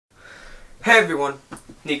Hey everyone,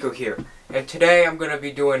 Nieko here, and today I'm going to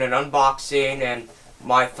be doing an unboxing and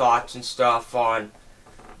my thoughts and stuff on,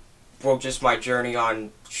 well, just my journey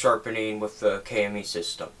on sharpening with the KME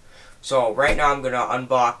system. So right now I'm going to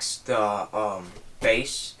unbox the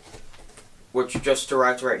base, which just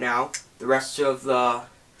arrived right now. The rest of the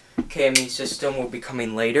KME system will be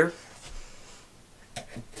coming later,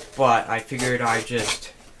 but I figured I'd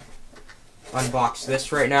just unbox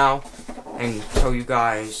this right now and tell you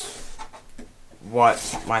guys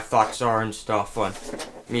what my thoughts are and stuff on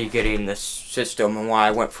me getting this system and why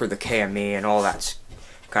I went for the KME and all that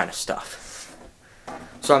kind of stuff.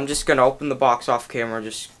 So I'm just gonna open the box off camera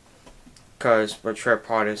just because my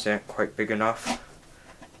tripod isn't quite big enough.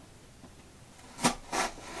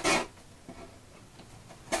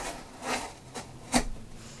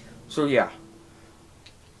 So yeah.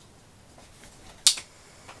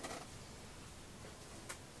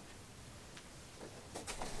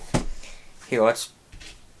 Here, let's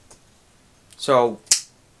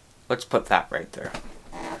put that right there.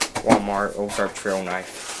 Walmart Ozark Trail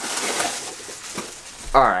knife.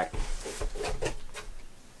 Alright.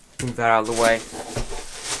 Move that out of the way.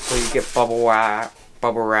 So you get bubble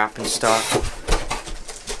wrap and stuff.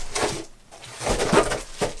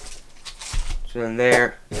 So then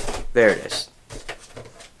there it is.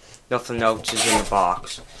 Nothing else is in the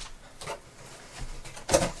box.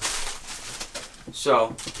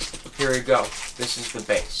 So here we go. This is the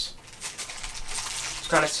base. It's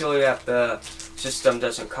kind of silly that the system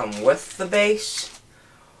doesn't come with the base,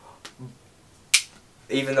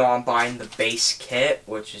 even though I'm buying the base kit,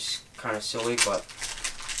 which is kind of silly, but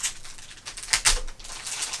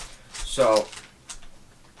so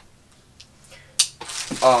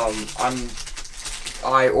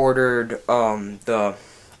I ordered the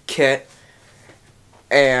kit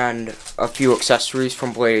and a few accessories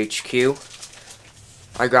from Blade HQ.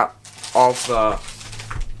 I got all the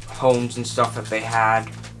hones and stuff that they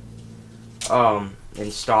had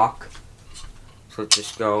in stock. So let's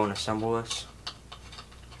just go and assemble this.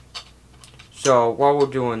 So while we're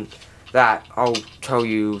doing that, I'll tell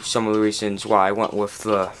you some of the reasons why I went with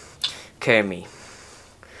the KME.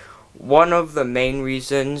 One of the main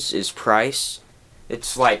reasons is price.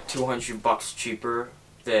 It's like $200 cheaper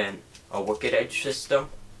than a Wicked Edge system.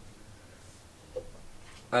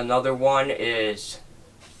 Another one is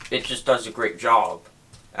it just does a great job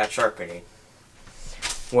at sharpening,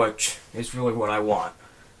 which is really what I want.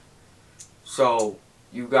 So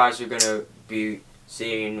you guys are going to be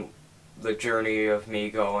seeing the journey of me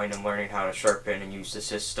going and learning how to sharpen and use the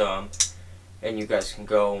system, and you guys can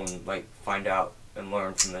go and like find out and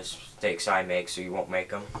learn from the mistakes I make so you won't make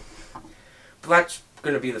them. But that's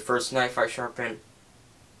going to be the first knife I sharpen,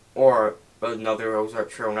 or another Ozark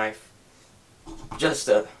Trail knife. Just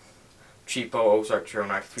a cheapo Ozark Trail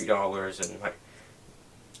knife, $3 and like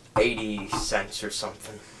 80 cents or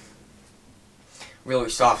something. Really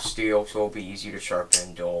soft steel, so it'll be easy to sharpen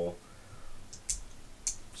and dull.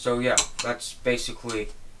 So yeah, that's basically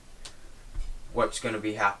what's going to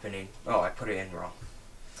be happening. Oh, I put it in wrong.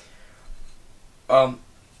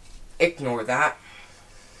 Ignore that.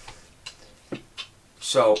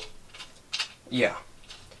 So yeah,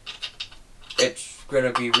 it's going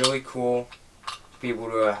to be really cool to be able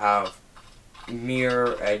to have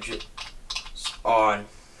mirror edges on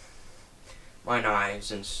my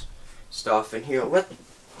knives and stuff. And here,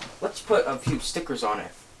 let's put a few stickers on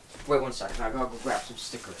it. Wait one second, I gotta go grab some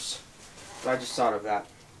stickers. I just thought of that.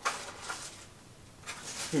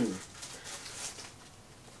 Let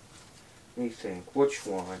me think, which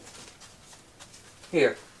one?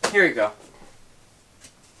 Here you go.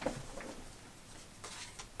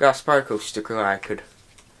 Got a Spyderco sticker that I could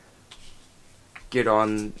get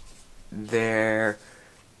on there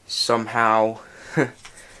somehow.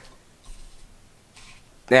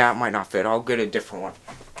 Yeah, it might not fit. I'll get a different one.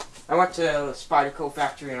 I went to the Spyderco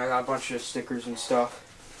factory and I got a bunch of stickers and stuff.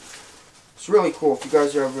 It's really cool. If you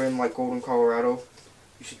guys are ever in like Golden, Colorado,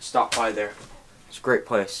 you should stop by there. It's a great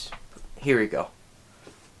place. Here we go.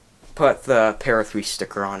 Put the Para 3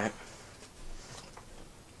 sticker on it.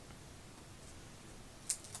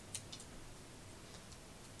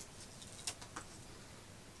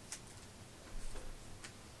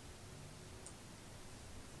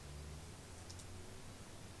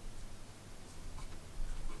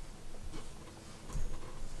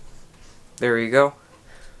 There you go.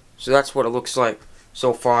 So that's what it looks like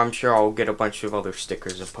so far. I'm sure I'll get a bunch of other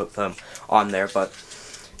stickers and put them on there, but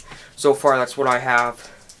so far that's what I have.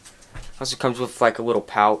 Also comes with like a little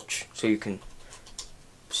pouch so you can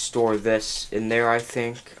store this in there, I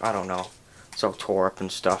think. I don't know. It's all tore up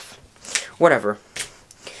and stuff. Whatever.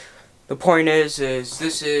 the point is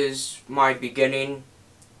this is my beginning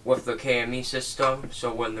with the KME system,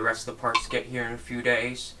 so when the rest of the parts get here in a few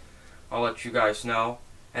days, I'll let you guys know,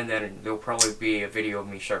 and then there'll probably be a video of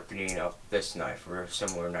me sharpening up this knife or a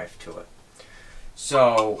similar knife to it.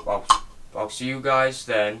 So I'll see you guys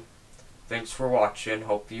then. Thanks for watching,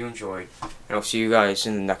 hope you enjoyed, and I'll see you guys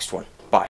in the next one.